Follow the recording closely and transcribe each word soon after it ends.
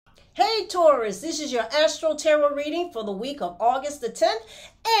Hey Taurus, this is your Astro Tarot reading for the week of August the 10th,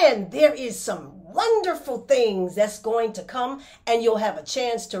 and there is some wonderful things that's going to come, and you'll have a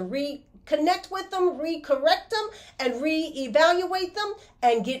chance to reconnect with them, recorrect them, and reevaluate them,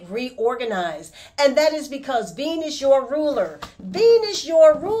 and get reorganized. And that is because Venus, your ruler,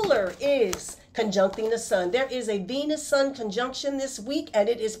 is conjuncting the sun. There is a Venus-Sun conjunction this week, and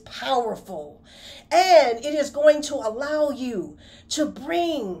it is powerful. And it is going to allow you to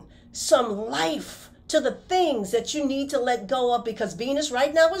bring some life to the things that you need to let go of, because Venus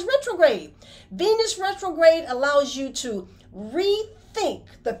right now is retrograde. Venus retrograde allows you to rethink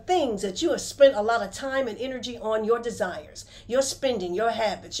the things that you have spent a lot of time and energy on, your desires, your spending, your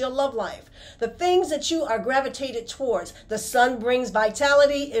habits, your love life, the things that you are gravitated towards. The sun brings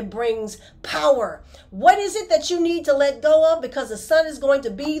vitality, it brings power. What is it that you need to let go of? Because the sun is going to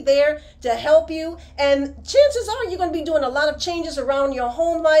be there to help you, and chances are you're going to be doing a lot of changes around your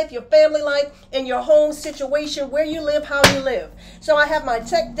home life, your family life, and your home situation, where you live, how you live. So I have my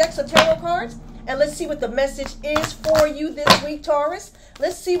decks of tarot cards, and let's see what the message is for you this week, Taurus.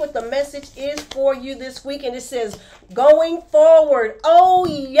 Let's see what the message is for you this week. And it says, going forward. Oh,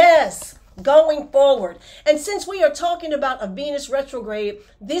 yes, going forward. And since we are talking about a Venus retrograde,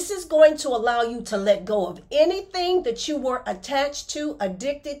 this is going to allow you to let go of anything that you were attached to,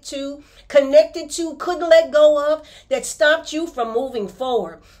 addicted to, connected to, couldn't let go of, that stopped you from moving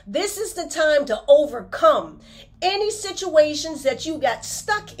forward. This is the time to overcome any situations that you got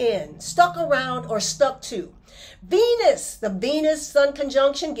stuck in, stuck around, or stuck to. Venus, the Venus-Sun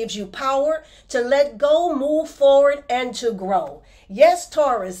conjunction, gives you power to let go, move forward, and to grow. Yes,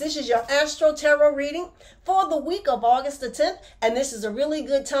 Taurus, this is your Astro Tarot reading for the week of August the 10th, and this is a really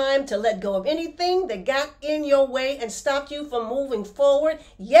good time to let go of anything that got in your way and stopped you from moving forward.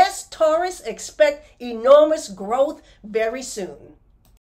 Yes, Taurus, expect enormous growth very soon.